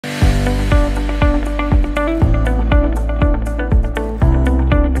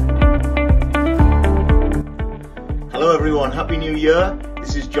and Happy New Year.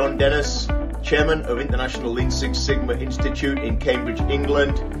 This is John Dennis, Chairman of International Lean Six Sigma Institute in Cambridge,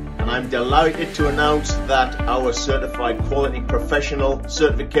 England, and I'm delighted to announce that our Certified Quality Professional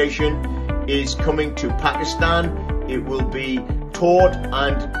certification is coming to Pakistan. It will be taught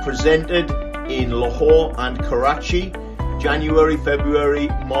and presented in Lahore and Karachi, January, February,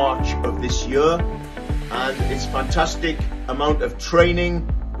 March of this year, and it's fantastic amount of training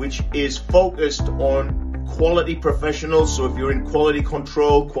which is focused on quality professionals. So if you're in quality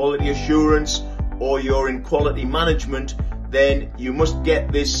control, quality assurance, or you're in quality management, then you must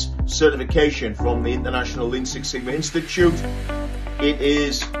get this certification from the International Lean Six Sigma Institute. It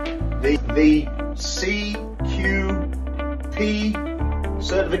is the CQP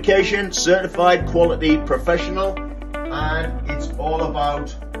certification, Certified Quality Professional, and it's all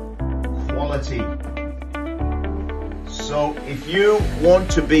about quality. So if you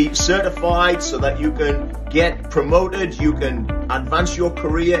want to be certified so that you can get promoted, you can advance your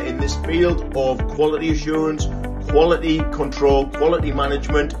career in this field of quality assurance, quality control, quality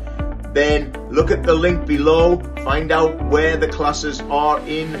management, then look at the link below, find out where the classes are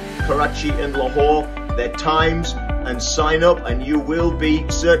in Karachi and Lahore, their times, and sign up, and you will be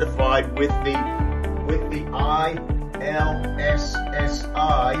certified with the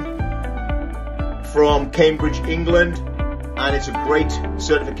ILSSI from Cambridge, England, and it's a great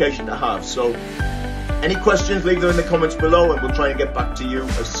certification to have. So any questions, leave them in the comments below and we'll try and get back to you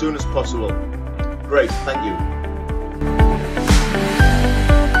as soon as possible. Great, thank you.